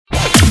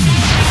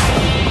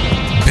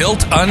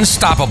Built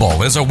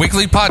Unstoppable is a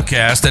weekly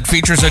podcast that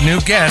features a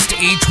new guest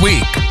each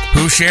week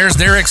who shares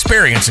their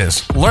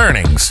experiences,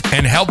 learnings,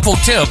 and helpful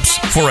tips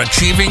for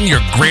achieving your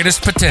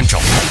greatest potential.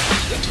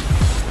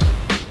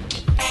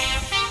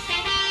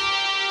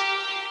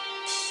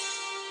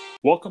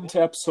 Welcome to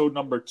episode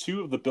number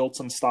 2 of the Built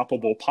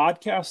Unstoppable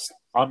podcast.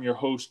 I'm your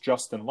host,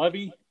 Justin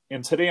Levy,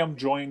 and today I'm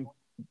joined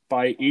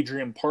by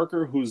Adrian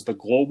Parker, who's the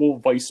Global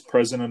Vice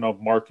President of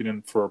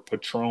Marketing for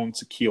Patrón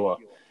Tequila.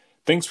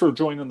 Thanks for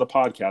joining the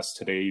podcast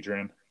today,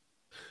 Adrian.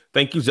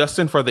 Thank you,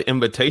 Justin, for the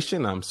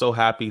invitation. I'm so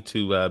happy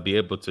to be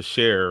able to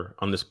share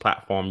on this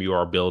platform you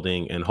are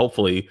building, and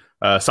hopefully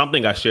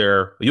something I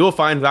share you'll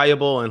find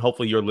valuable, and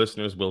hopefully your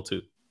listeners will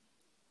too.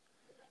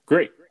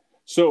 Great.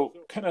 So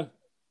kind of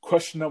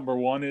question number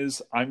 1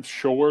 is, I'm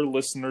sure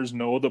listeners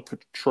know the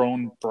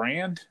Patrón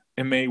brand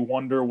and may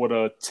wonder what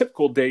a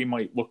typical day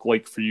might look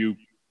like for you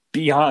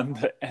beyond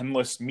the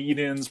endless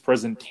meetings,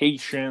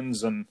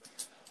 presentations, and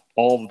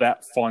all of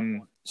that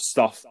fun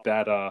stuff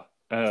that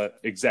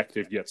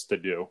executive gets to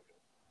do.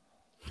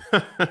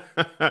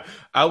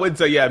 I would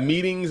say,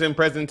 meetings and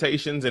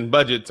presentations and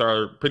budgets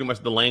are pretty much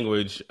the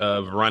language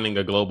of running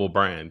a global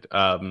brand.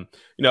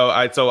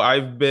 So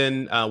I've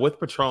been with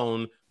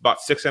Patrón about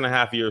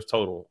 6.5 years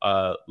total.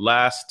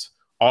 Last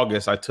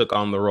August, I took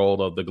on the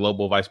role of the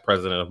Global Vice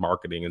President of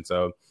Marketing. And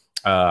so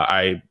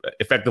I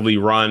effectively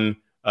run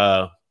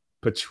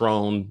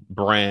Patrón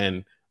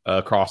brand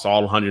across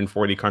all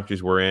 140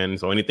 countries we're in.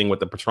 So anything with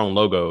the Patrón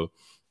logo,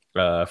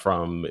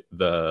 from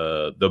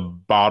the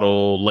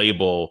bottle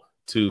label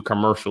to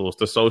commercials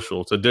to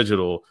social to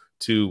digital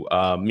to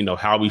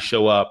how we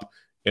show up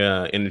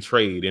in the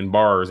trade, in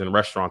bars and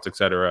restaurants,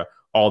 etc.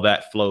 All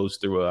that flows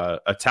through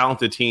a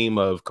talented team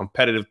of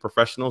competitive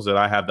professionals that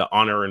I have the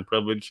honor and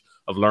privilege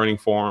of learning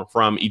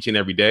from each and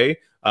every day.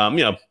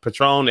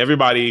 Patrón,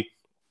 everybody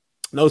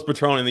knows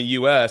Patrón in the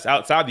U.S.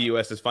 Outside the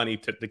U.S., it's funny,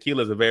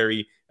 tequila is a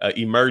very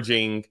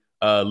emerging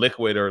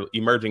liquid or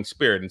emerging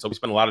spirit. And so we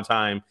spend a lot of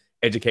time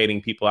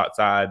educating people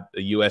outside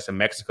the U.S. and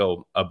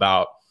Mexico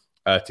about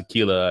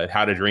tequila and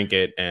how to drink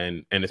it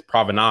and its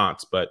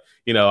provenance. But,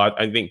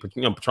 I think,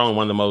 Patrón,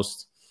 one of the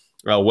most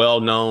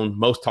well-known,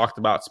 most talked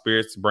about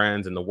spirits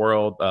brands in the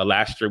world.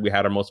 Last year, we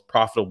had our most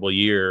profitable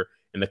year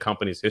in the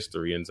company's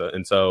history.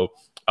 And so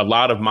a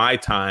lot of my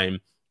time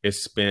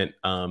is spent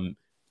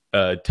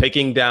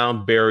taking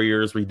down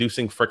barriers,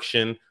 reducing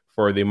friction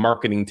for the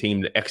marketing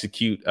team to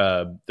execute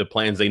the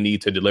plans they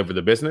need to deliver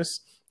the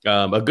business.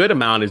 A good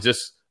amount is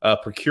just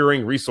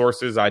procuring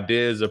resources,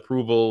 ideas,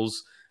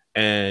 approvals,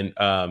 and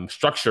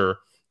structure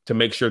to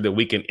make sure that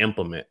we can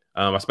implement.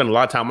 I spend a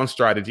lot of time on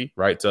strategy,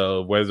 right?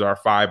 So where's our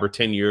 5 or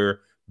 10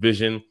 year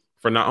vision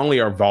for not only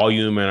our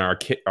volume and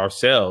our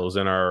sales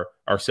and our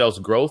sales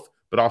growth,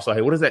 but also,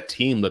 hey, what does that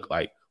team look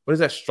like? What does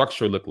that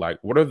structure look like?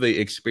 What are the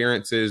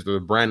experiences, the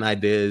brand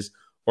ideas,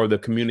 or the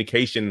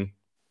communication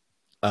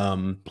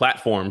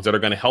platforms that are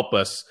going to help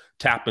us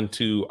tap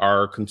into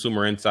our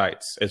consumer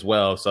insights as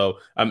well? So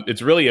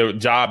it's really a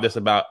job that's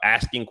about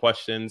asking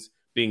questions,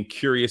 being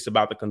curious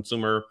about the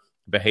consumer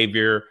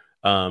behavior,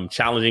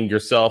 challenging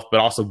yourself, but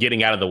also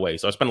getting out of the way.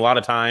 So I spend a lot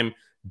of time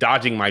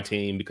dodging my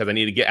team because I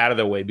need to get out of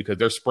their way because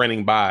they're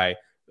sprinting by.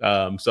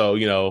 It's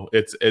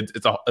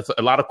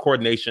a lot of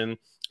coordination,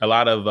 a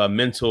lot of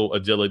mental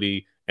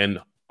agility, and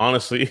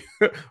honestly,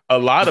 a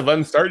lot of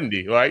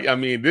uncertainty, right? I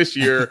mean, this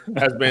year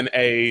has been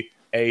a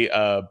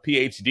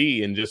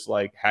PhD in just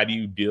like, how do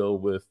you deal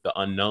with the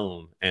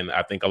unknown? And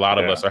I think a lot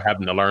of us are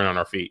having to learn on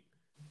our feet.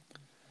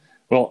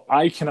 Well,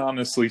 I can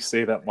honestly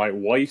say that my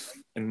wife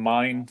and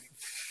mine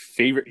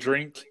favorite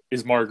drink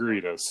is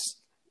margaritas.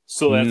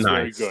 So that's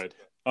nice. Very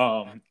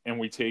good. And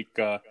we take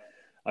a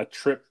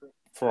trip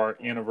for our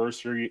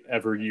anniversary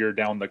every year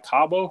down to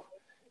Cabo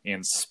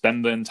and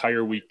spend the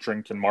entire week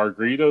drinking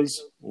margaritas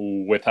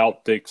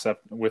without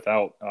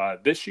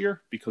this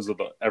year because of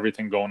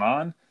everything going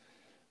on.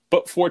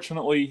 But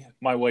fortunately,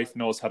 my wife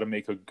knows how to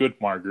make a good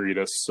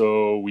margarita,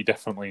 so we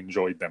definitely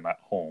enjoyed them at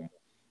home.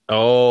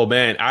 Oh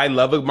man, I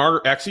love a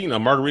margarita. Actually,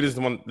 margarita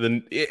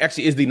is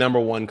is the number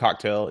one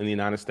cocktail in the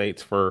United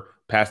States for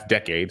past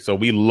decade. So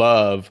we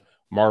love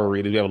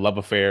margaritas. We have a love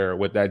affair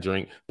with that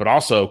drink. But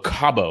also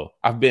Cabo.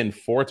 I've been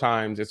 4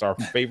 times. It's our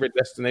favorite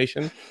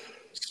destination.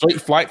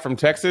 Straight flight from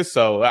Texas.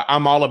 So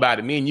I'm all about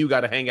it. Me and you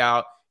got to hang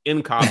out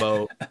in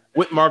Cabo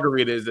with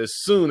margaritas as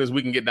soon as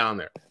we can get down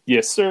there.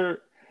 Yes, sir.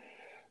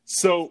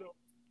 So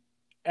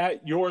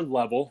at your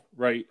level,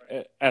 right,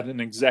 at an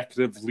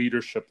executive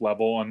leadership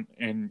level,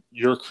 and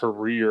your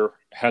career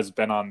has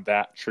been on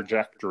that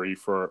trajectory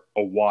for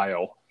a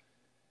while,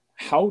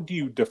 how do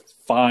you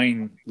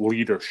define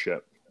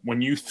leadership?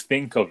 When you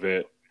think of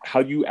it,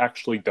 how do you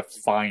actually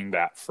define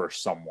that for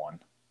someone?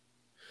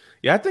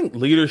 Yeah, I think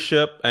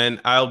leadership, and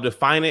I'll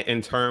define it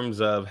in terms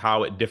of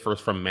how it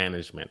differs from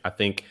management. I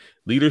think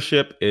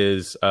leadership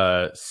is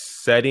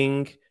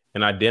setting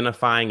and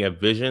identifying a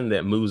vision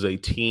that moves a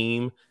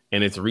team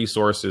and its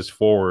resources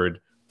forward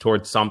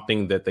towards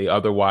something that they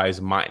otherwise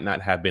might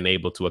not have been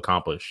able to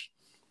accomplish.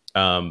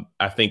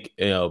 I think,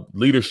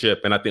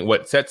 leadership, and I think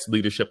what sets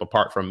leadership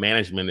apart from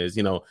management is,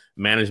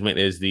 management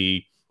is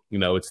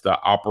it's the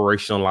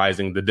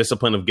operationalizing, the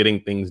discipline of getting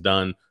things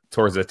done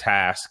towards a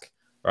task,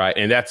 right?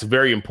 And that's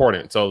very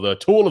important. So the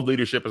tool of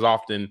leadership is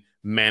often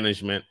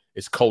management,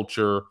 it's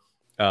culture.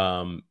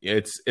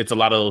 It's a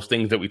lot of those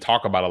things that we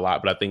talk about a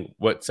lot, but I think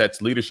what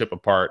sets leadership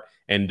apart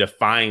and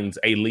defines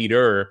a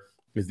leader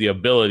is the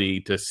ability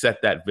to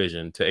set that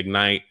vision, to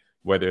ignite,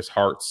 whether it's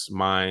hearts,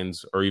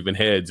 minds, or even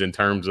heads, in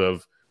terms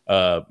of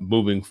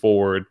moving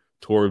forward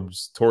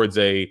towards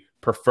a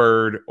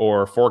preferred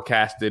or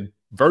forecasted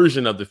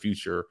version of the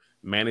future,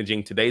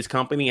 managing today's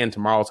company and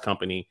tomorrow's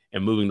company,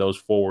 and moving those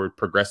forward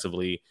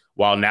progressively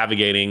while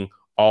navigating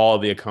all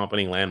the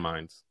accompanying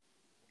landmines.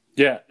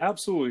 Yeah,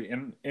 absolutely.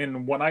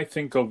 And when I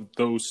think of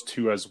those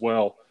two as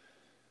well,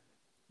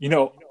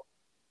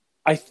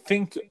 I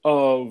think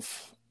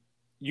of,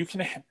 you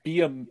can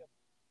be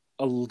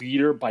a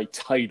leader by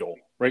title,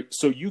 right?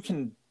 So you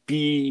can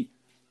be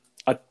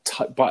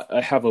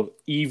have a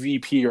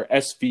EVP or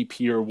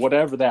SVP or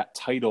whatever that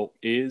title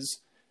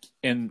is,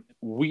 and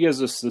we as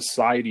a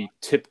society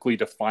typically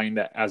define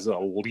that as a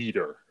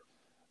leader.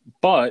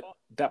 But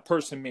that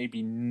person may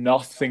be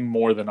nothing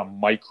more than a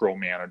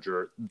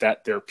micromanager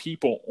that their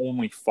people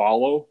only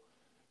follow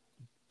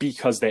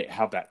because they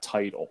have that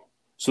title.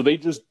 So they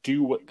just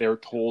do what they're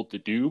told to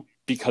do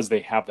because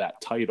they have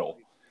that title.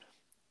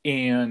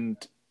 And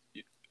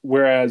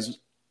whereas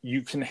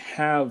you can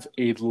have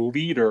a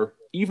leader,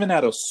 even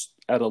at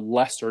a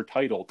lesser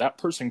title, that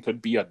person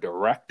could be a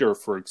director,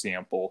 for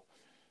example,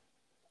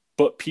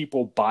 but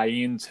people buy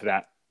into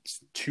that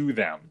to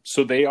them.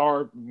 So they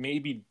are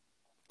maybe,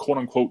 quote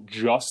unquote,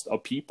 just a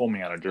people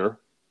manager,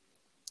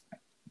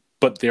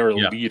 but they're a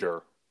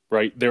leader,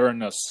 right? They're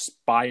an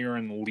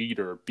aspiring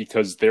leader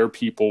because their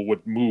people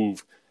would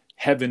move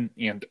heaven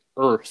and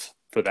earth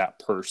for that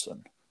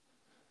person.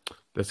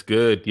 That's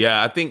good.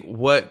 Yeah, I think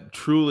what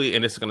truly,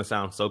 and it's going to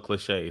sound so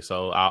cliche,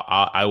 so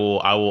I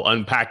will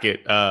unpack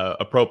it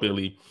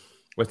appropriately.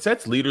 What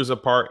sets leaders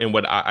apart, and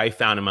what I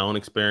found in my own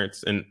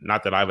experience, and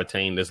not that I've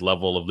attained this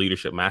level of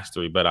leadership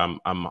mastery, but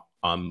I'm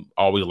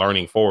always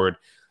learning forward.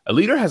 A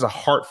leader has a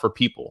heart for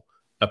people.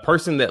 A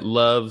person that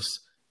loves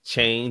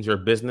change or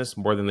business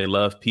more than they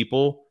love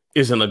people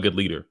isn't a good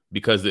leader,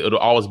 because it'll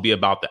always be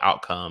about the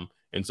outcome.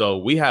 And so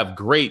we have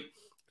great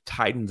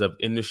titans of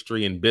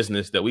industry and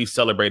business that we've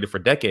celebrated for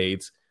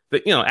decades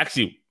that,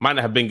 actually might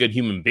not have been good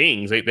human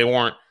beings. They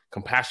weren't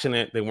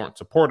compassionate. They weren't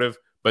supportive,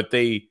 but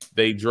they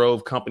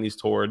drove companies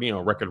toward,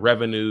 record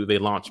revenue. They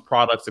launched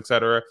products, et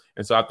cetera.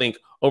 And so I think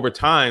over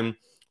time,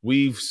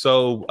 we've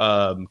so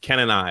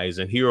canonized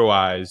and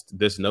heroized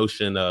this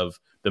notion of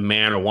the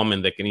man or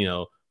woman that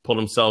can, pull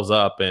themselves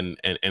up and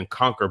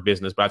conquer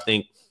business. But I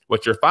think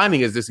what you're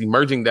finding is this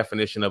emerging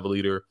definition of a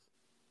leader,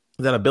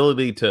 that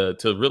ability to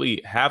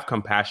really have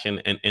compassion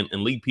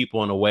and lead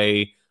people in a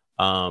way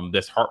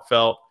that's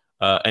heartfelt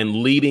and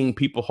leading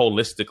people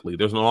holistically.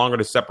 There's no longer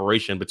the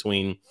separation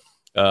between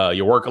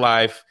your work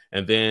life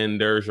and then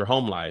there's your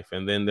home life.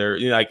 And then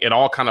it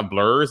all kind of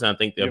blurs. And I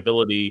think the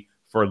ability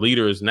for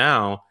leaders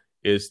now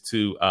is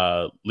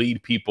to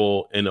lead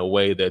people in a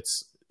way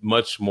that's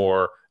much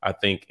more, I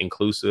think,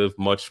 inclusive,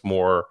 much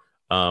more,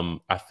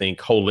 I think,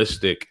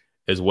 holistic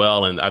as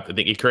well. And I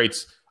think it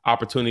creates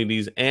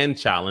opportunities and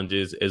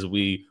challenges as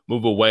we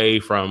move away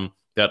from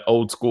that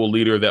old school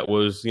leader that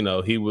was,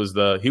 he was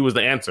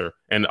the answer.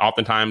 And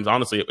oftentimes,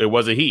 honestly, it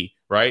was a he,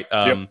 right?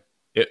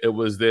 It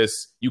was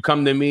this, you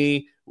come to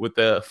me with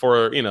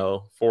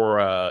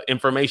for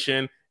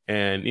information,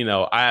 and,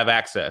 I have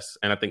access.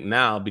 And I think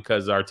now,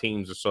 because our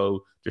teams are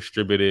so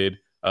distributed,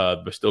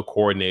 but still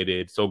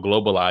coordinated, so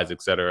globalized,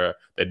 et cetera,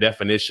 the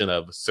definition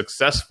of a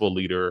successful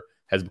leader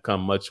has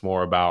become much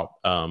more about,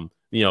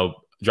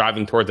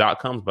 driving towards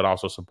outcomes, but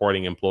also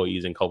supporting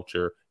employees and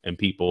culture and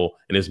people.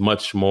 And is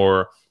much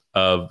more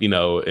of,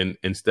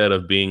 instead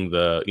of being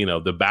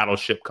the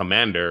battleship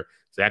commander,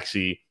 it's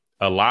actually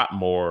a lot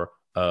more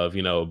of,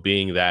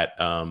 being that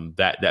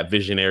that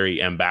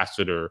visionary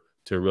ambassador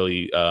to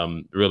really,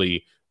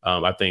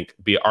 I think,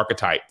 be an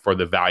archetype for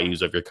the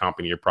values of your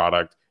company, your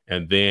product,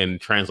 and then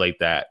translate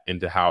that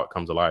into how it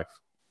comes to life.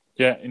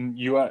 Yeah. And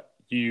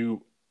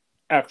you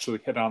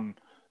actually hit on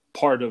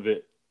part of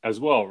it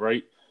as well,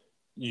 right?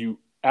 You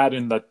add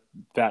in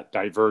that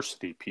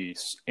diversity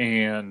piece.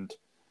 And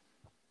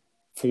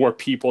for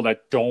people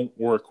that don't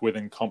work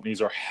within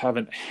companies or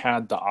haven't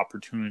had the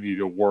opportunity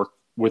to work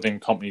within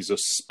companies,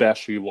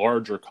 especially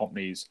larger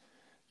companies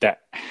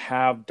that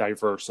have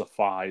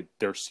diversified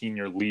their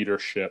senior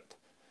leadership,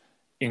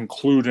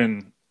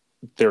 including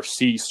their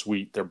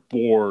C-suite, their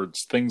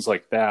boards, things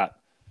like that,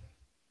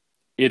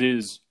 it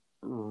is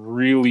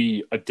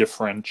really a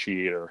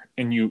differentiator.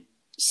 And you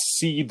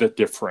see the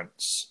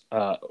difference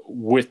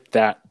with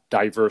that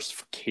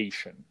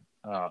diversification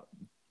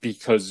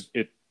because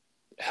it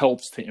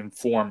helps to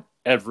inform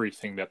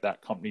everything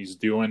that company's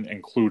doing,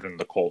 including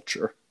the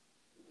culture.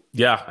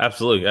 Yeah,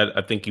 absolutely.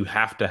 I think you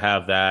have to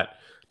have that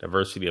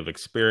diversity of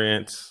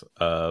experience,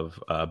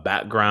 of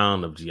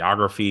background, of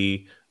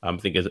geography. I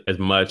think as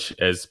much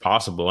as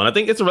possible. And I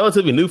think it's a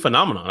relatively new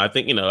phenomenon. I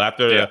think,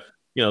 after,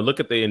 look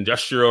at the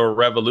Industrial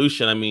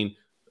Revolution. I mean,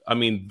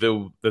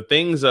 the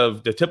things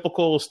of the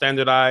typical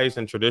standardized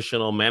and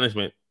traditional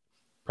management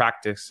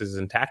practices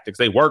and tactics,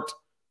 they worked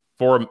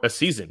for a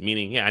season,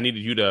 meaning, I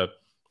needed you to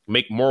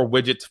make more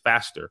widgets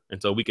faster.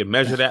 And so we could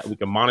measure that, we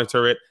can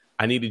monitor it.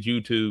 I needed you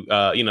to,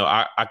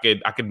 I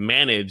could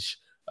manage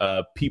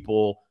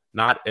people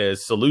not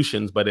as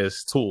solutions, but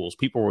as tools.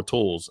 People were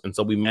tools. And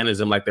so we managed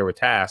them like they were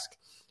tasks.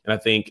 And I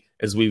think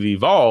as we've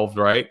evolved,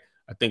 right,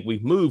 I think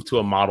we've moved to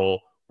a model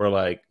where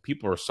like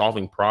people are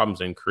solving problems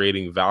and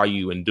creating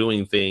value and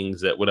doing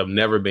things that would have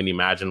never been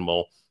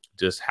imaginable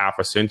just half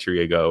a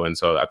century ago. And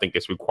so I think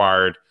it's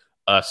required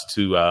us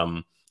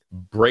to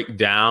break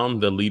down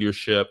the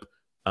leadership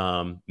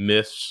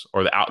myths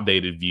or the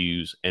outdated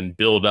views and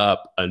build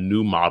up a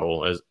new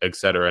model, et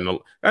cetera. And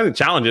I think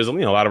the challenge is, a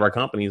lot of our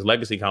companies,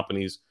 legacy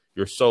companies,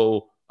 you're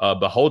so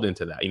beholden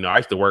to that. I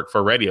used to work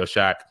for Radio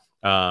Shack,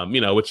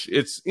 which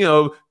it's,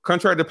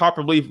 contrary to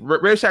popular belief,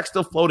 Radio Shack's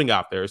still floating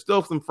out there. There's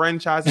still some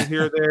franchises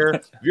here or there.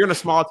 If you're in a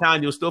small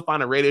town, you'll still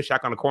find a Radio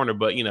Shack on the corner.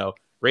 But,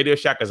 Radio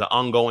Shack as an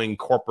ongoing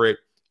corporate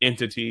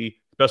entity,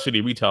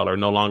 specialty retailer,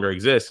 no longer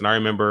exists. And I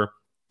remember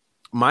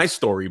my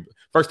story,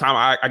 first time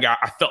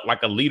I felt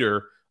like a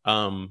leader,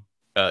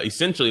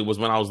 essentially was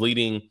when I was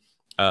leading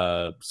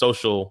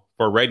social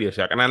for Radio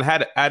Shack. And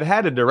I'd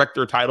had a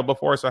director title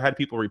before, so I had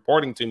people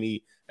reporting to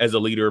me as a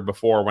leader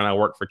before when I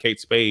worked for Kate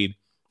Spade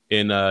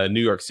in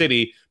New York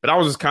City. But I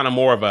was just kind of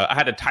more of I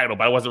had a title,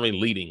 but I wasn't really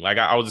leading. Like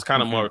I was just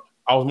kind of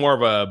I was more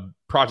of a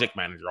project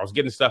manager. I was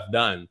getting stuff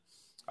done.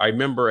 I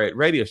remember at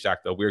Radio Shack,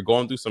 though, we were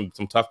going through some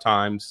tough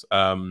times.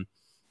 And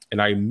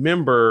I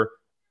remember,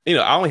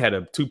 I only had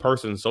a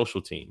 2-person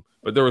social team,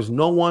 but there was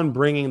no one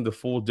bringing the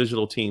full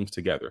digital teams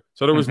together.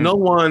 So there was no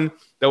one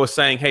that was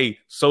saying, hey,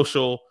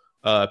 social,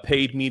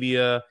 paid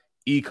media,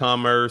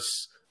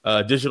 e-commerce,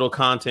 digital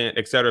content,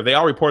 et cetera. They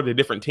all reported to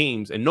different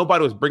teams, and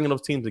nobody was bringing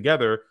those teams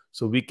together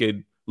so we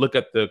could look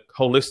at the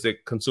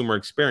holistic consumer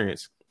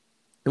experience.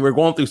 And we're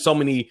going through so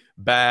many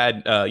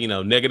bad,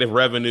 negative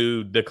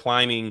revenue,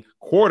 declining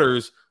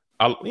quarters.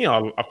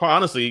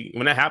 Honestly,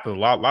 when that happens, a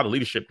lot of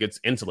leadership gets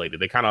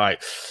insulated. They kind of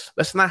like,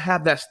 let's not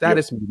have that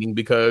status meeting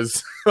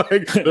because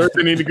there's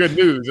any good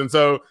news. And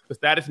so the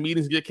status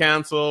meetings get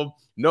canceled.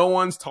 No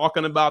one's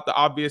talking about the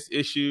obvious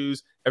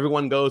issues.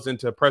 Everyone goes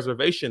into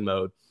preservation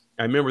mode.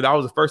 I remember that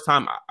was the first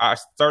time I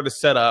started to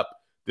set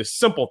up this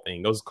simple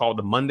thing. It was called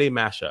the Monday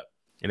Mashup.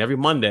 And every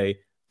Monday,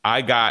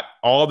 I got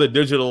all the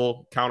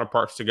digital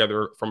counterparts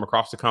together from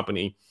across the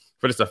company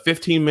for just a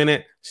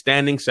 15-minute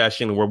standing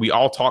session where we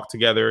all talked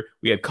together.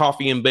 We had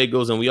coffee and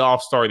bagels, and we all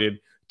started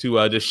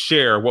to just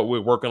share what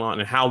we're working on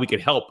and how we could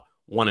help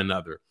one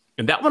another.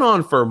 And that went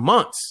on for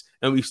months.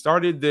 And we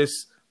started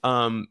this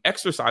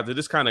exercise of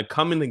just kind of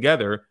coming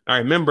together. I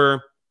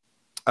remember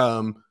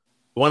one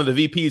of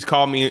the VPs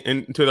called me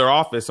into their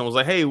office and was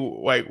like, hey,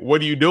 like,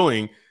 what are you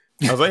doing?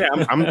 I was like,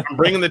 hey, I'm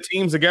bringing the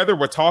teams together.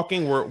 We're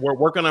talking. We're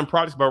working on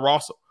projects,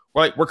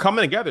 but we're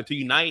coming together to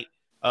unite,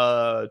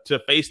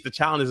 to face the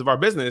challenges of our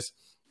business.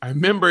 I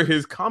remember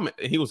his comment.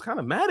 He was kind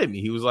of mad at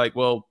me. He was like,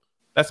 well,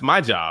 that's my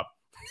job.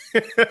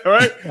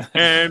 Right.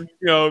 And,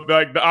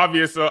 like the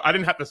obvious, I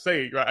didn't have to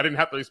say, right? I didn't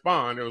have to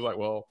respond. It was like,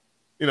 well,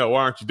 why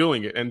aren't you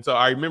doing it? And so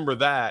I remember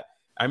that.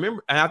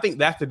 And I think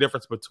that's the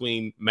difference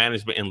between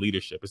management and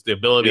leadership. It's the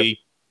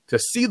ability to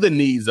see the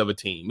needs of a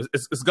team.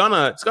 It's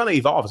gonna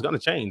evolve. It's gonna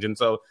change. And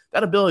so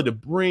that ability to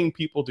bring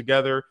people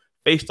together,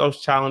 face those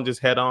challenges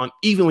head on,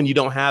 even when you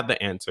don't have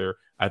the answer,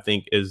 I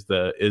think is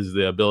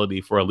the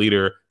ability for a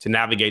leader to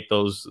navigate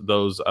those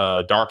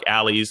dark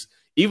alleys,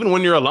 even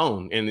when you're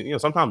alone.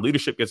 And sometimes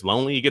leadership gets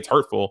lonely, it gets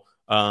hurtful,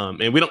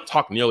 and we don't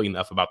talk nearly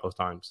enough about those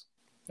times.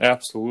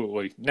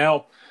 Absolutely.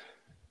 Now,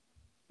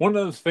 one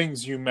of the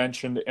things you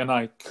mentioned, and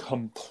I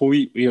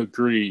completely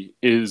agree,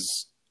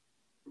 is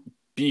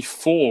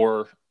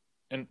before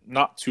and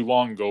not too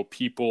long ago,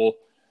 people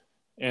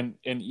and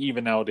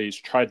even nowadays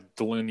try to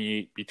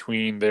delineate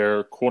between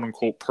their quote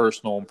unquote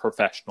personal and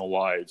professional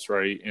lives,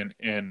 right?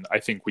 And I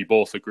think we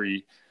both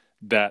agree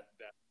that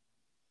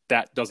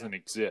doesn't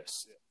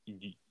exist.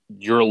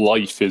 Your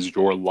life is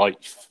your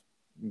life,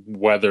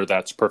 whether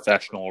that's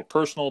professional or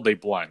personal, they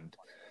blend.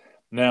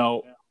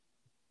 Now,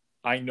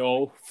 I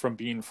know from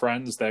being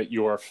friends that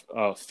you're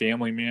a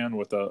family man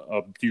with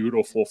a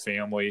beautiful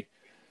family.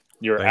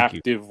 You're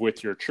active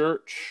with your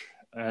church,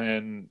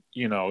 and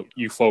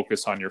you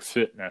focus on your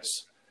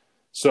fitness.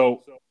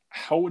 So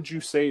how would you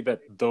say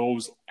that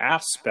those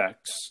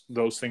aspects,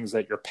 those things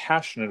that you're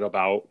passionate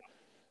about,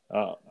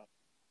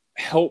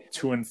 help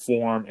to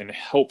inform and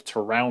help to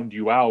round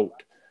you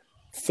out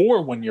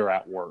for when you're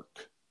at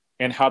work?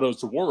 And how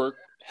does work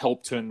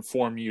help to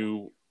inform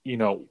you,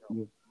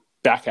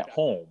 back at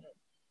home,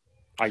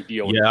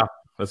 ideally? Yeah,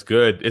 that's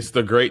good. It's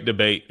the great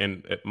debate.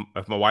 And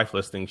if my wife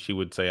listening, she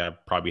would say I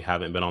probably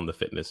haven't been on the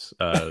fitness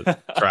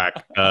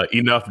track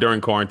enough during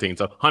quarantine.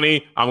 So,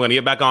 honey, I'm going to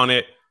get back on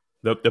it.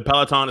 The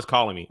Peloton is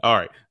calling me. All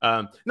right.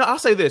 No, I'll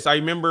say this. I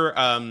remember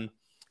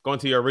going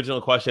to your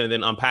original question and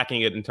then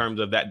unpacking it in terms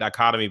of that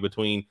dichotomy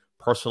between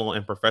personal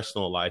and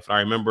professional life. I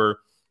remember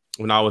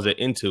when I was at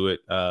Intuit,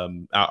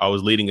 I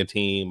was leading a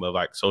team of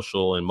like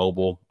social and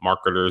mobile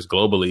marketers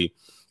globally.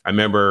 I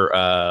remember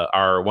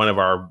one of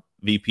our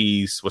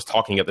VPs was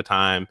talking at the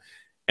time,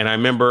 and I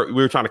remember we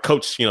were trying to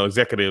coach,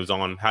 executives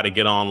on how to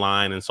get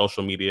online and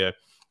social media,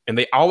 and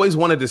they always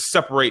wanted to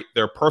separate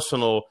their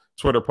personal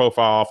Twitter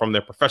profile from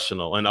their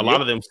professional, and a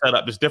lot of them set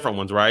up just different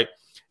ones, right?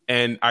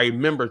 And I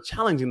remember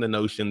challenging the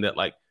notion that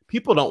like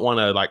people don't want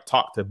to like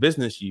talk to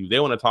business you, they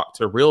want to talk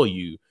to real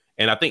you,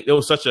 and I think it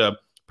was such a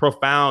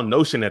profound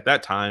notion at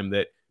that time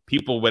that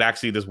people would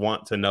actually just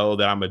want to know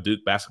that I'm a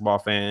Duke basketball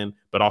fan,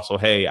 but also,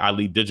 hey, I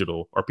lead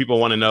digital, or people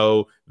want to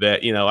know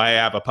that, I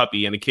have a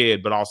puppy and a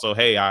kid, but also,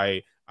 hey,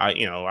 I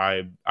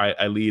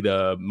lead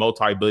a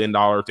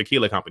multi-billion-dollar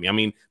tequila company. I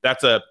mean,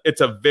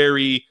 it's a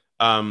very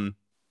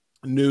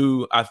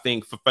new, I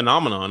think,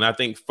 phenomenon. I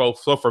think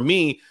so for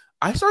me,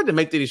 I started to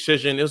make the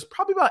decision. It was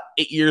probably about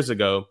 8 years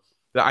ago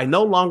that I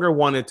no longer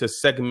wanted to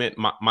segment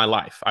my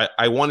life.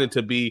 I wanted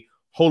to be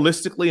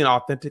holistically and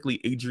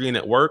authentically Adrian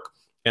at work.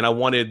 And I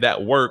wanted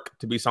that work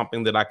to be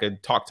something that I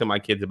could talk to my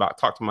kids about,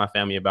 talk to my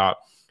family about,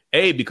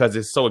 because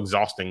it's so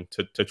exhausting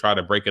to try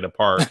to break it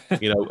apart.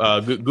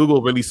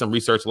 Google released some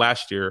research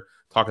last year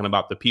talking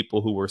about the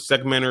people who were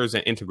segmenters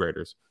and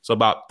integrators. So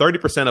about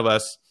 30% of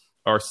us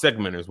are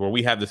segmenters, where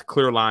we have this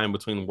clear line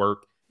between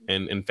work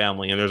and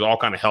family. And there's all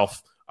kind of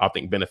health, I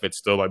think, benefits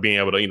still, like being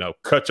able to,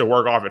 cut your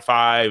work off at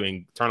 5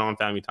 and turn on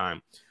family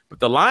time. But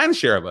the lion's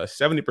share of us,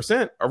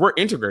 70%, we're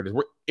integrators.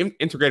 We're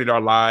integrated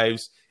our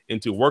lives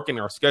into working,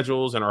 our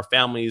schedules and our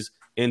families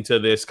into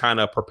this kind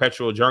of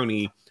perpetual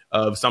journey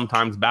of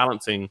sometimes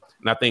balancing.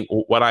 And I think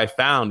what I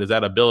found is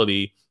that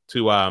ability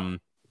to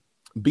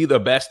be the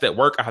best at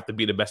work, I have to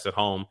be the best at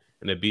home.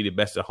 And to be the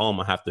best at home,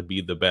 I have to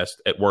be the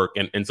best at work.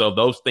 And so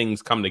those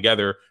things come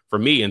together for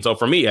me. And so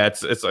for me,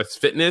 it's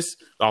fitness,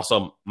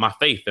 also my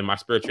faith and my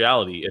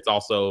spirituality. It's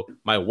also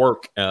my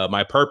work,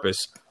 my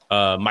purpose,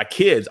 my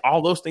kids.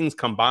 All those things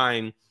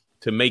combine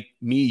to make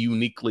me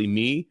uniquely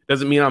me.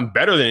 Doesn't mean I'm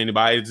better than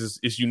anybody.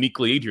 It's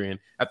uniquely Adrian.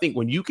 I think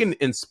when you can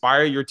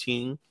inspire your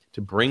team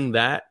to bring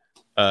that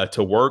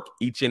to work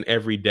each and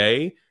every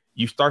day,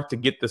 you start to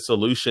get the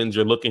solutions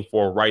you're looking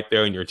for right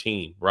there in your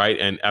team, right?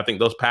 And I think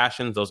those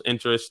passions, those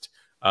interests,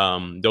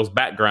 those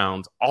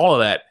backgrounds, all of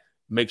that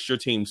makes your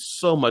team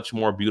so much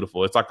more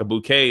beautiful. It's like a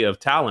bouquet of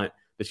talent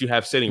that you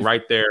have sitting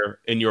right there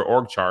in your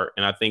org chart.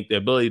 And I think the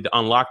ability to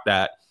unlock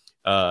that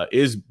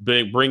is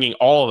bringing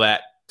all of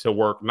that to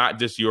work, not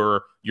just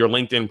your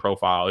LinkedIn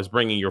profile, is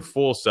bringing your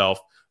full self.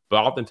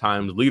 But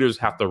oftentimes leaders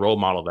have to role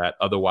model that.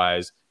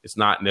 Otherwise, it's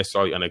not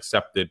necessarily an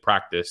accepted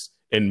practice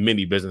in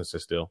many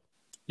businesses still.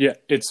 Yeah,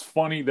 it's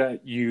funny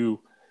that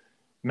you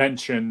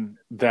mention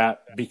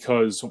that,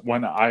 because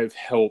when I've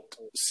helped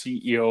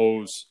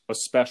CEOs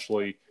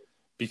especially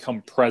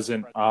become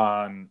present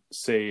on,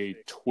 say,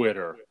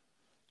 Twitter,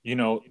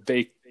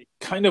 they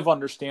kind of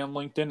understand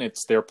LinkedIn.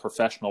 It's their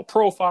professional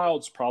profile.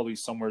 It's probably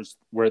somewhere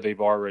where they've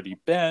already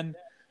been.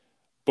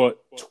 But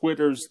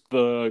Twitter's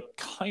the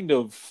kind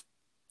of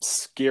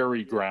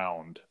scary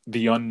ground,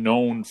 the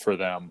unknown for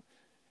them.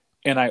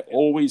 And I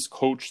always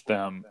coach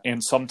them.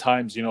 And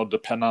sometimes,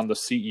 depending on the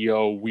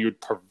CEO, we would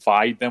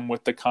provide them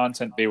with the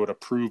content. They would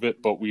approve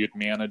it, but we would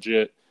manage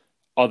it.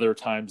 Other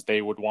times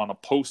they would want to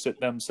post it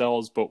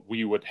themselves, but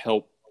we would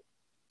help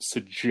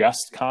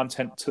suggest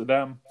content to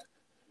them.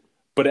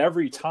 But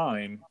every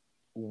time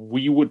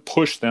we would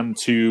push them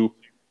to,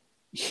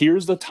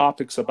 here's the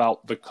topics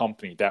about the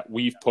company that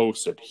we've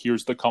posted.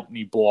 Here's the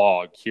company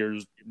blog.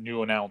 Here's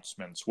new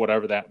announcements,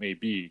 whatever that may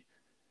be.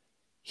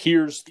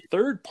 Here's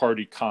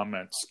third-party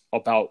comments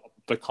about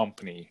the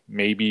company,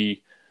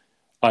 maybe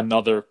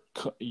another,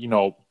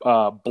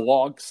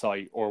 blog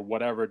site or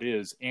whatever it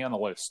is,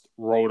 analyst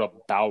wrote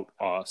about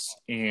us.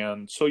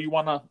 And so you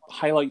want to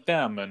highlight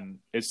them, and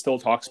it still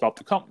talks about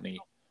the company.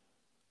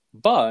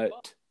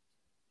 But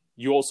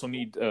you also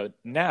need to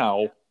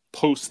now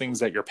post things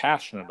that you're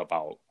passionate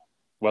about,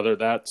 whether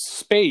that's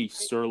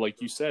space or,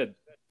 like you said,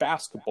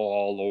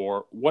 basketball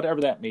or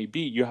whatever that may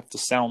be. You have to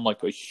sound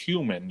like a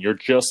human. You're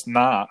just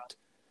not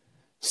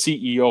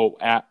CEO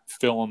at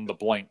fill in the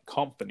blank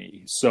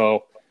company.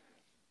 So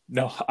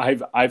no,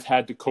 I've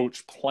had to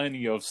coach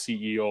plenty of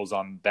CEOs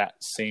on that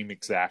same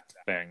exact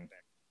thing.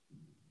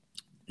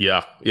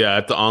 Yeah,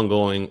 it's an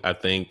ongoing, I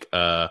think,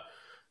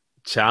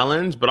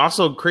 challenge, but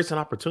also creates an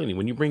opportunity.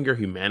 When you bring your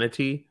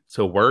humanity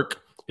to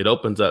work, it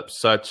opens up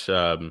such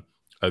a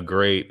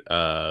great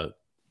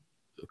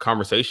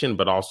conversation,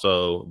 but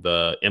also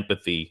the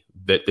empathy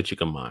that you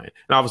combine.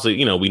 And obviously,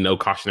 we know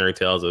cautionary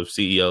tales of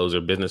CEOs or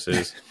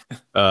businesses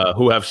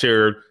who have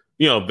shared,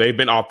 they've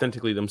been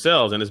authentically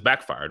themselves and it's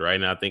backfired, right?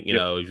 And I think,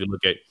 if you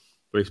look at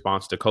the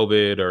response to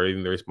COVID or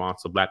even the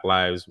response to Black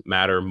Lives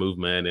Matter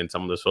movement and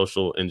some of the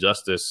social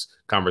injustice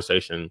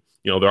conversation,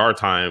 there are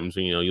times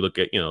when, you look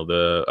at,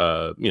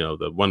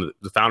 the one of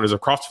the founders of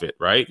CrossFit,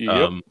 right?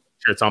 Yep.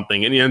 Shared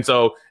something. And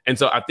so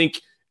I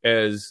think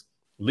as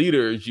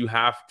leaders, you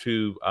have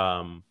to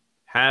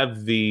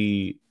have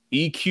the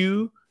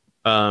EQ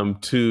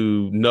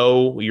to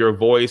know your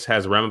voice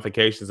has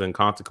ramifications and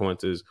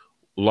consequences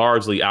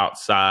largely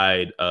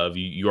outside of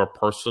your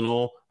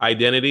personal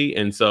identity.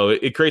 And so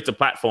it creates a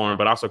platform,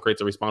 but also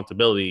creates a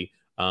responsibility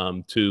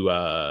to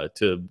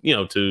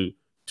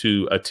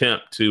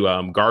attempt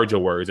to guard your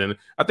words. And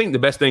I think the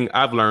best thing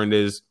I've learned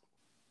is,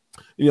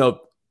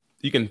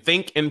 you can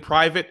think in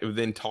private and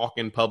then talk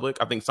in public.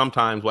 I think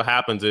sometimes what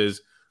happens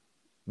is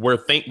we're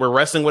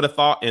wrestling with a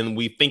thought and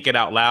we think it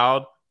out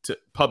loud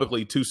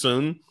publicly too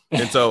soon.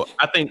 And so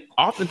I think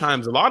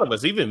oftentimes a lot of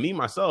us, even me,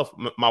 myself,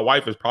 my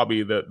wife is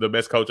probably the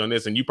best coach on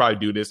this. And you probably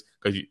do this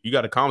because you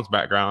got a comms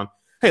background.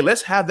 Hey,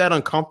 let's have that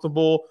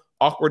uncomfortable,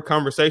 awkward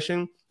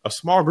conversation. A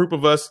small group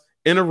of us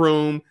in a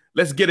room.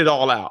 Let's get it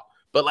all out.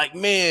 But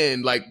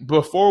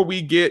before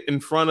we get in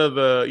front of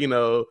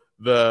the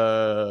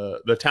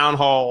town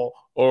hall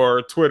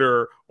or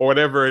Twitter or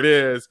whatever it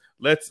is,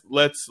 let's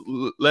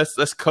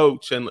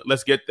coach and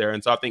let's get there.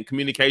 And so I think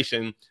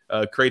communication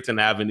creates an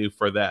avenue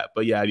for that.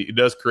 But yeah, it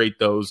does create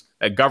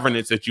that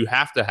governance that you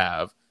have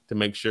to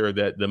make sure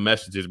that the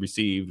message is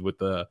received with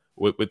the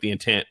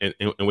intent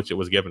in which it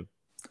was given.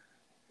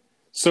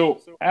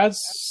 So as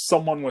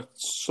someone with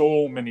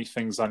so many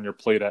things on your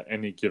plate at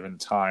any given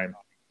time,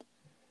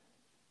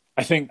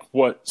 I think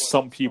what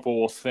some people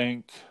will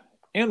think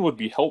and would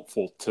be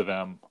helpful to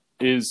them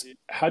is,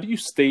 how do you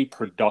stay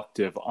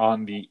productive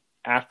on the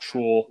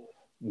actual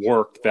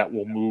work that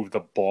will move the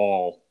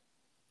ball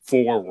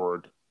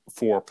forward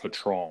for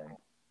Patron?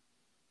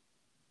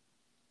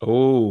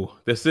 Oh,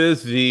 this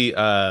is the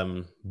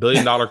 $1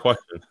 billion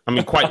question. I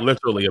mean, quite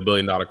literally $1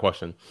 billion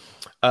question.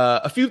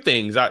 A few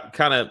things I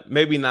kind of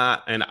maybe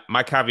not. And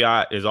my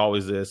caveat is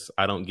always this: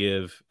 I don't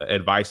give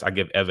advice. I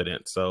give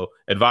evidence. So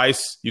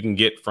advice you can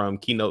get from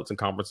keynotes and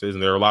conferences.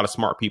 And there are a lot of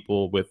smart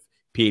people with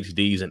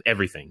PhDs and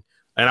everything.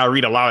 And I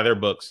read a lot of their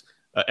books.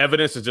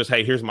 Evidence is just,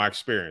 hey, here's my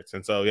experience.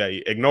 And so, yeah,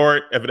 you ignore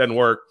it if it doesn't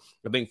work.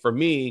 I think for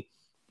me,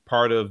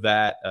 part of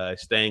that,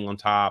 staying on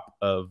top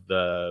of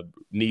the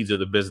needs of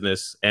the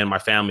business and my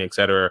family, et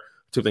cetera,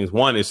 two things.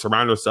 One is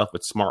surround yourself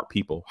with smart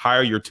people.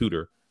 Hire your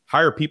tutor.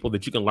 Hire people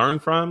that you can learn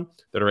from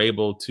that are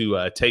able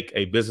to take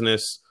a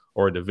business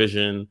or a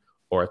division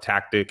or a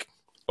tactic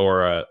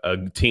or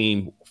a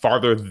team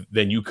farther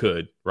than you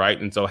could,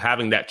 right? And so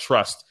having that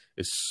trust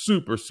is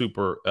super,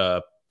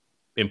 super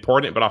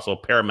important, but also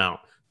paramount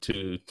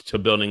to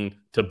building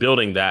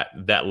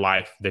that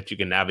life that you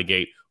can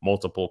navigate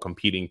multiple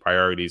competing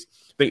priorities.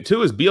 I think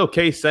two is be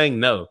okay saying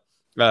no.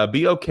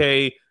 Be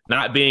okay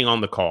not being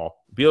on the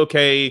call. Be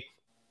okay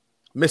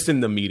missing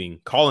the meeting,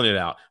 calling it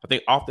out. I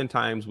think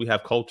oftentimes we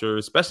have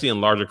cultures, especially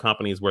in larger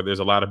companies where there's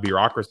a lot of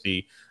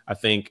bureaucracy. I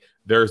think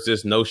there's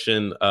this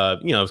notion of,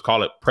 let's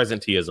call it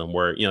presenteeism,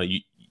 where,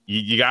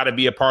 you got to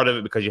be a part of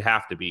it because you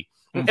have to be.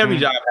 Mm-hmm. Every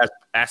job has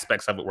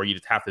aspects of it where you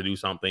just have to do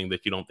something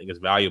that you don't think is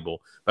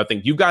valuable. But I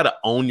think you got to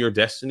own your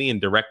destiny and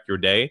direct your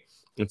day.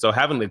 And so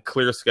having a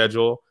clear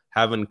schedule,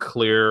 having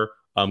clear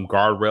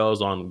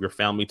guardrails on your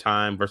family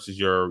time versus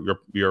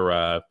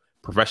your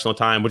professional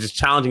time, which is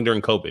challenging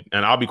during COVID.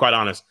 And I'll be quite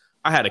honest,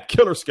 I had a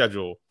killer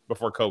schedule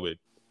before COVID.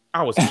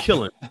 I was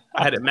killing.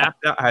 I had it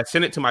mapped out. I had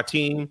sent it to my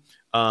team.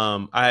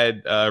 I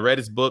had read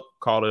his book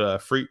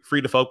called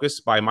Free to Focus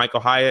by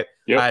Michael Hyatt.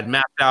 Yep. I had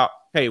mapped out,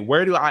 hey,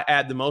 where do I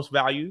add the most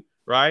value?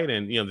 Right.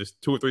 And, there's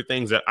 2 or 3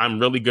 things that I'm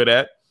really good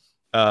at.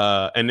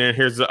 And then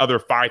here's the other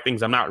 5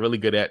 things I'm not really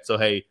good at. So,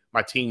 hey,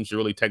 my team should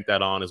really take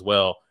that on as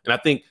well. And I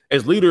think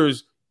as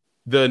leaders,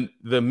 the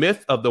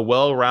myth of the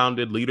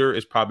well-rounded leader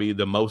is probably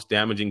the most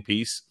damaging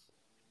piece.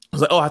 I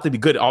was like, I have to be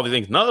good at all these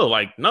things.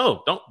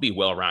 No, don't be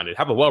well-rounded.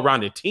 Have a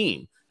well-rounded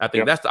team. I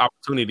think that's the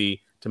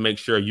opportunity to make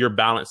sure you're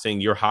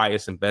balancing your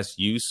highest and best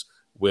use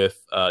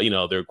with,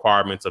 the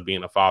requirements of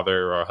being a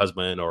father or a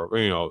husband or,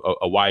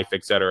 a wife,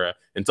 et cetera.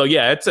 And so,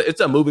 yeah, it's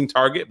a moving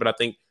target, but I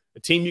think a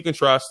team you can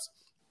trust,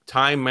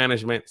 time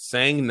management,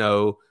 saying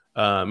no.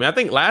 And I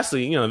think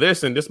lastly,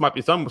 this might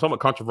be somewhat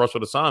controversial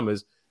to some,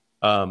 is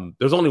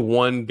there's only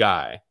one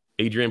guy,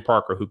 Adrian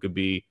Parker, who could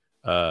be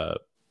a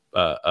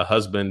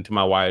husband to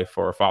my wife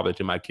or a father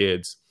to my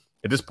kids.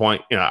 At this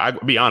point, I'll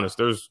be honest,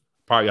 there's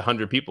probably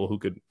 100 people who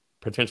could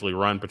potentially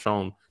run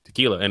Patron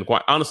Tequila and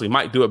quite honestly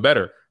might do it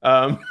better.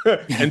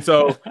 And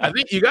so I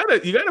think you gotta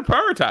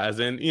prioritize,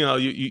 and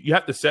you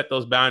have to set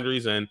those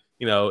boundaries and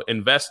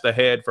invest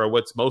ahead for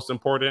what's most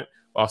important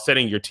while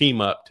setting your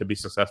team up to be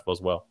successful as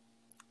well.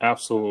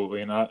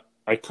 Absolutely. And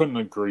I couldn't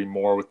agree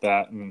more with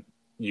that. And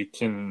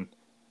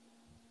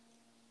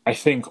I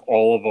think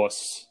all of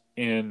us,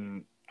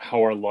 in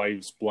how our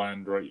lives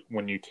blend, right?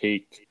 When you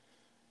take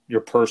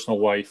your personal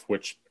life,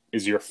 which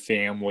is your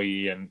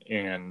family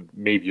and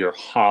maybe your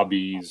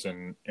hobbies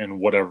and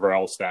whatever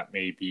else that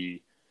may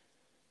be,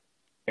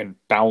 and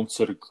bounce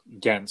it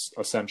against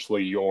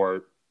essentially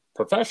your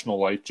professional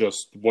life,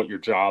 just what your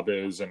job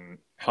is and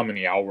how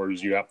many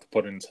hours you have to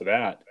put into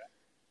that,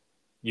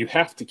 you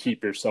have to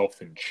keep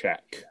yourself in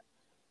check.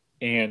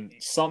 And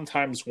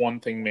sometimes one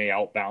thing may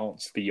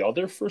outbalance the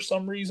other for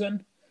some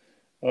reason.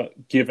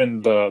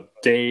 given the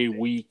day,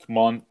 week,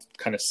 month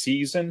kind of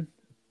season,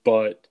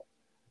 but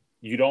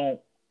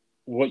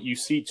what you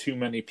see too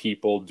many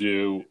people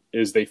do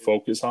is they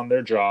focus on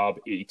their job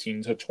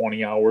 18 to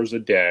 20 hours a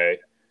day.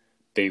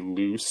 They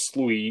lose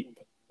sleep.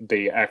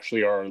 They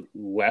actually are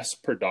less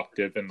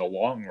productive in the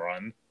long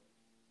run.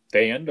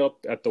 They end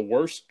up, at the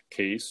worst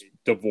case,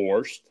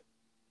 divorced.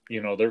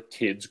 Their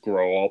kids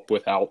grow up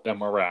without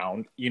them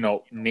around.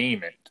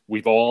 Name it.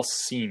 We've all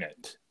seen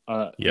it.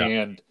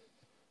 And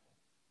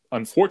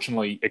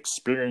unfortunately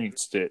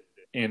experienced it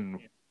in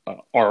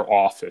our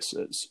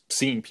offices,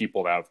 seeing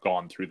people that have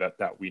gone through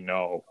that we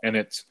know. And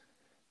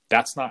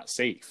that's not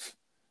safe.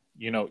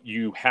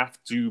 You have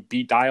to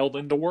be dialed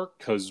into work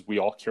because we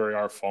all carry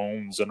our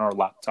phones and our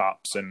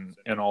laptops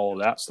and all of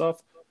that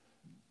stuff.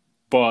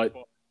 But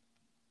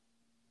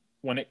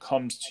when it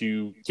comes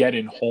to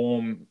getting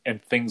home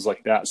and things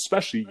like that,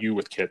 especially you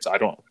with kids, I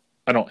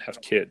don't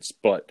have kids,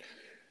 but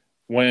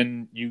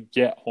when you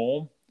get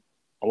home,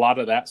 a lot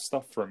of that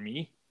stuff for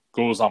me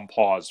goes on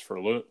pause for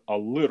a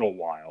little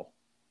while.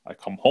 I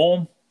come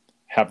home,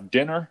 have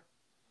dinner,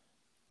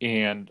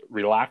 and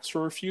relax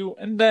for a few,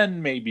 and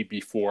then maybe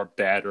before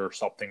bed or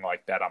something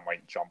like that, I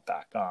might jump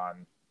back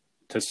on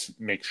to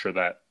make sure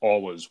that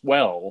all is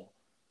well.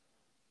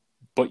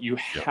 But you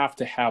have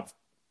to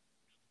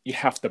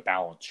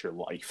balance your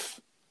life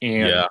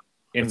and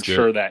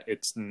ensure that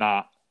it's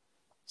not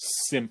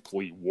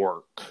simply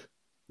work,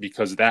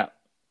 because that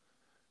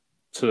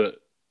to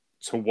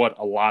what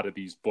a lot of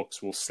these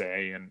books will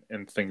say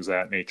and things of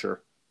that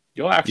nature,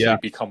 you'll actually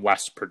become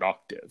less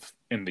productive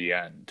in the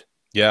end.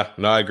 Yeah,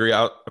 no, I agree.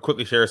 I'll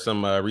quickly share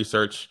some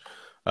research.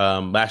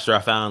 Last year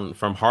I found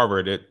from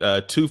Harvard,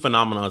 two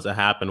phenomena that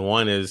happen.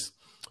 One is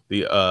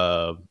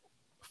the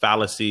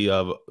fallacy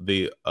of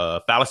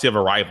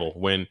arrival.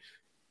 When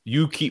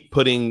you keep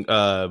putting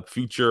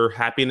future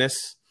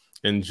happiness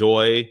and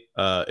joy,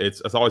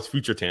 it's always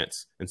future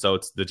tense. And so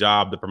it's the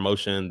job, the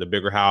promotion, the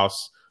bigger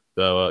house,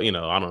 I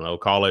don't know,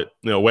 call it,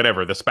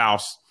 whatever, the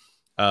spouse.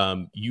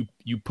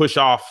 You push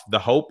off the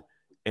hope.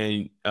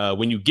 And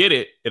when you get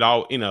it,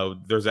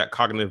 there's that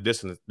cognitive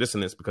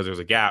dissonance because there's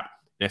a gap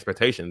in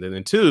expectations. And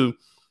then two,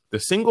 the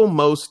single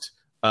most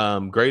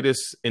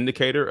greatest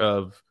indicator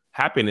of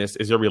happiness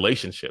is your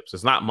relationships.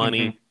 It's not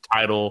money,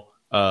 title,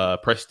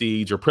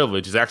 prestige, or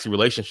privilege. It's actually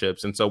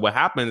relationships. And so what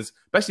happens,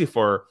 especially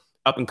for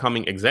up and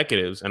coming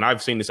executives, and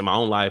I've seen this in my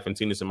own life and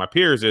seen this in my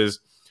peers, is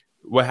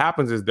what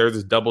happens is there's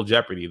this double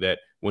jeopardy that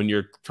when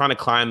you're trying to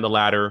climb the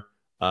ladder,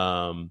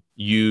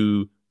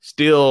 you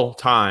steal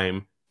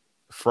time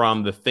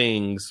from the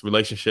things,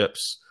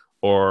 relationships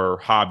or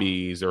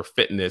hobbies or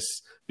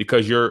fitness,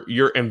 because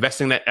you're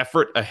investing that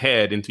effort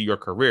ahead into your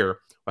career.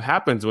 What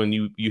happens when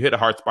you hit a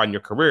hard spot in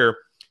your career,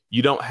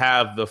 you don't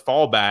have the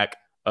fallback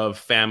of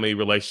family,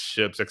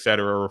 relationships, et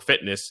cetera, or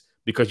fitness,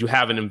 because you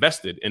haven't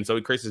invested. And so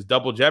it creates this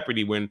double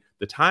jeopardy when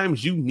the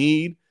times you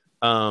need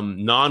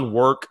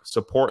non-work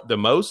support the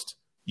most,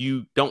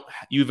 you've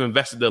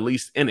invested the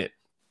least in it.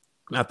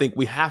 And I think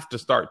we have to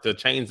start to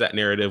change that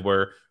narrative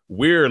where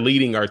we're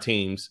leading our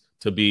teams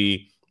to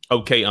be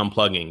okay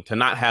unplugging, to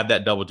not have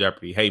that double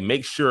jeopardy. Hey,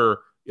 make sure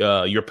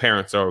your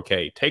parents are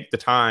okay. Take the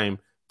time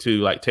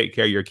to take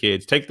care of your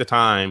kids. Take the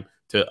time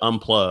to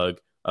unplug.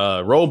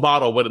 Role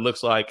model what it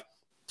looks like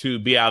to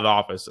be out of the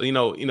office.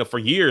 For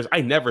years, I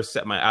never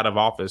set my out of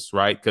office,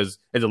 right? Because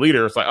as a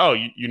leader, it's like, oh,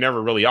 you're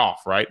never really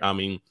off, right? I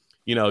mean,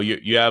 you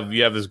have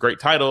this great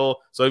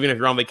title, so even if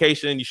you're on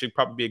vacation, you should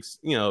probably be,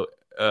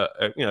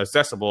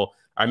 accessible.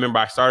 I remember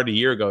I started a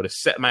year ago to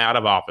set my out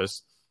of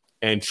office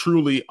and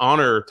truly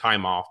honor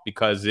time off,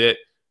 because it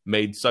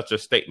made such a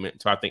statement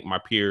to, I think, my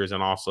peers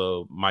and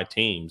also my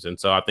teams. And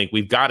so I think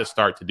we've got to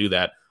start to do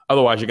that.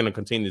 Otherwise, you're going to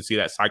continue to see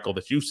that cycle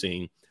that you've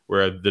seen,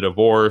 where the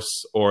divorce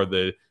or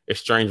the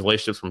estranged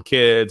relationships from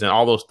kids and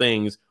all those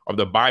things are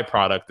the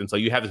byproduct. And so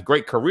you have this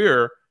great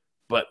career,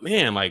 but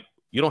man,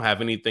 you don't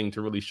have anything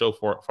to really show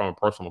for it from a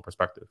personal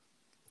perspective.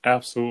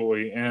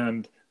 Absolutely.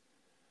 And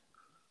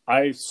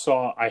I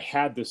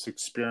had this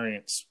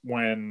experience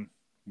when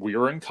we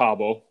were in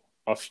Cabo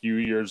a few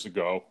years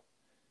ago,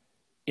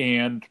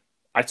 and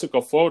I took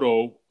a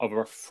photo of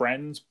a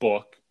friend's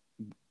book,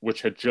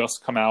 which had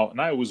just come out,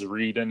 and I was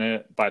reading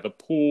it by the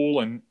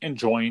pool and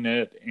enjoying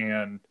it,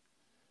 and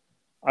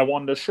I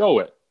wanted to show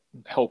it,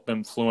 help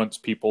influence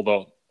people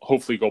to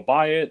hopefully go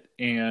buy it.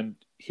 And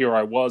here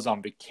I was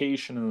on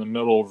vacation in the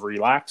middle of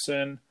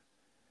relaxing,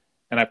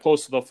 and I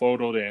posted the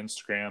photo to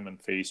Instagram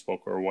and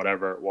Facebook or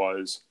whatever it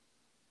was,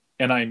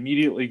 and I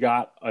immediately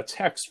got a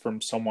text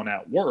from someone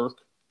at work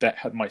that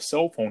had my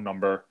cell phone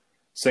number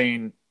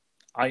saying,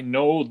 I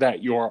know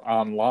that you're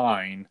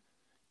online,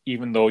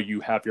 even though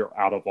you have your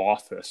out of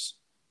office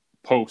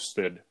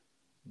posted,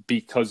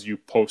 because you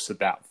posted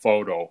that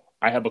photo.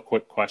 I have a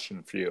quick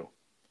question for you.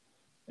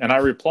 And I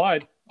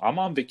replied, I'm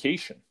on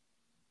vacation.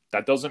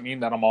 That doesn't mean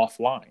that I'm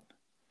offline.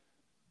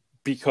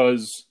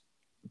 Because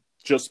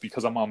just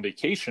because I'm on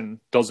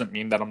vacation doesn't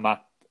mean that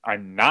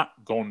I'm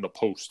not going to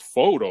post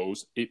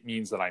photos. It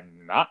means that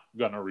I'm not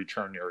going to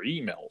return your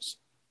emails.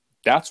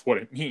 That's what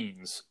it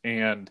means.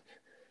 And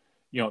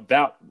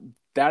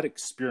that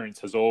experience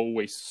has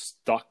always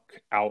stuck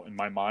out in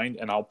my mind,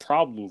 and I'll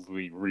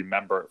probably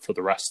remember it for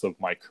the rest of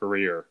my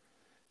career,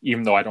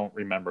 even though I don't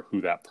remember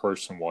who that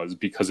person was,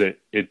 because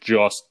it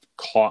just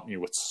caught me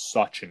with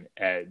such an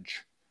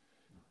edge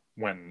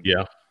when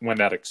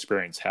that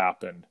experience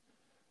happened.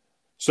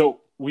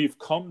 So we've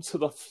come to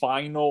the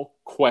final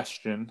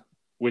question,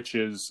 which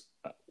is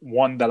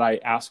one that I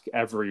ask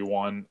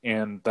everyone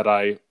and that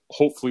I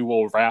hopefully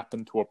will wrap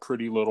into a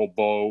pretty little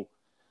bow,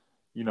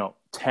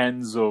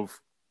 tens of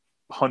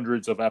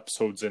hundreds of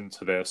episodes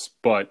into this.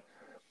 But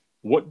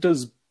what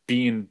does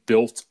being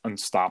built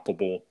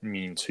unstoppable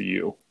mean to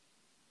you?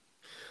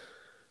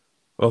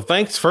 Well,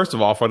 thanks, first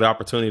of all, for the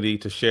opportunity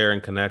to share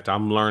and connect.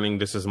 I'm learning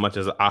just as much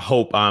as I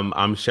hope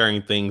I'm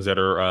sharing things that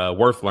are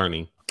worth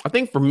learning. I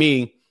think for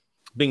me,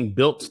 being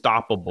built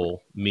stoppable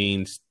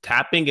means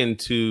tapping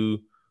into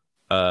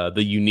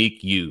the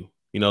unique you.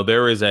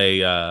 There is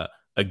a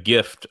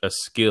gift, a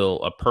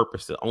skill, a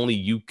purpose that only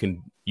you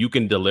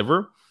can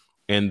deliver,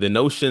 and the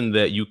notion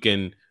that you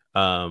can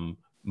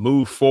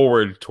move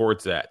forward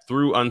towards that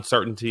through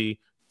uncertainty,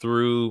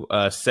 through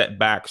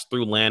setbacks,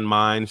 through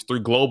landmines,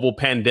 through global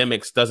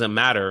pandemics, doesn't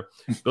matter.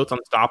 Built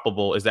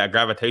Unstoppable is that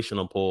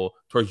gravitational pull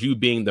towards you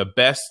being the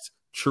best,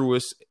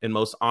 truest, and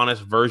most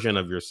honest version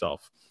of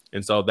yourself.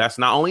 And so that's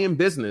not only in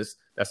business,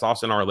 that's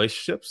also in our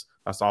relationships.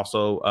 That's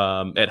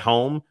also at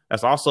home.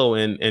 That's also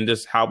in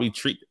just how we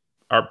treat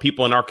our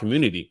people in our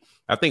community.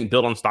 I think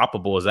Built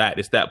Unstoppable is that.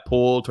 It's that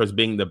pull towards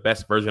being the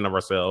best version of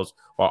ourselves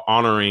while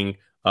honoring,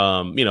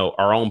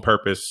 our own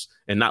purpose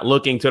and not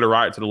looking to the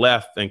right, to the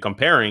left and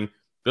comparing.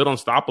 Built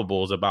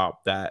Unstoppable is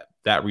about that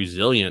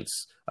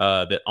resilience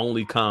that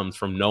only comes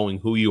from knowing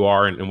who you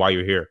are and why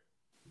you're here.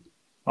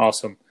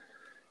 Awesome.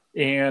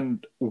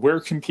 And where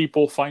can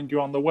people find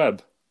you on the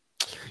web?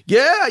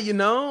 Yeah,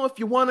 if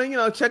you want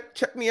to,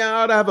 check me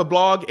out. I have a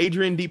blog,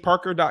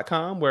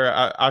 adriandparker.com, where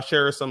I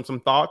share some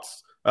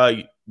thoughts.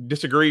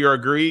 Disagree or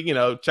agree,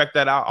 check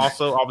that out.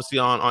 Also, obviously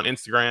on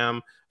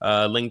Instagram,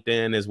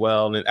 LinkedIn as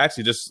well. And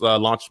actually just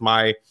launched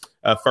my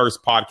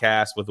first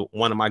podcast with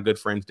one of my good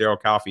friends,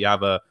 Daryl Calfee. I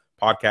have a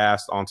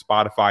podcast on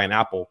Spotify and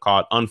Apple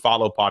called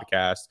Unfollow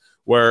Podcast,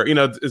 where,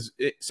 it's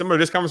similar to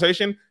this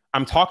conversation.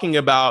 I'm talking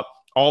about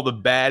all the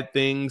bad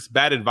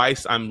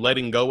advice I'm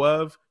letting go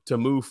of to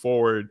move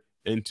forward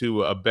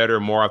into a better,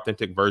 more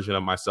authentic version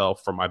of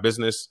myself for my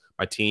business,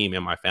 my team,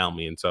 and my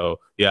family. And so,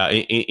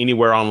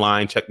 anywhere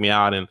online, check me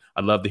out. And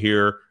I'd love to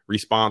hear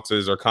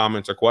responses or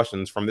comments or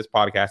questions from this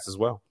podcast as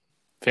well.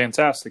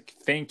 Fantastic.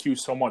 Thank you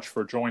so much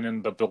for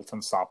joining the Built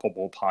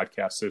Unstoppable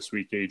podcast this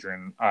week,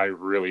 Adrian. I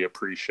really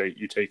appreciate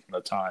you taking the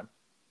time.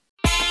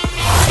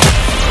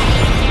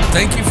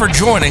 Thank you for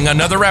joining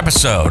another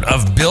episode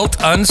of Built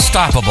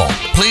Unstoppable.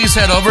 Please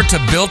head over to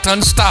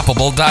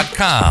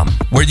builtunstoppable.com,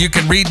 where you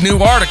can read new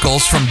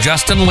articles from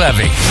Justin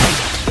Levy.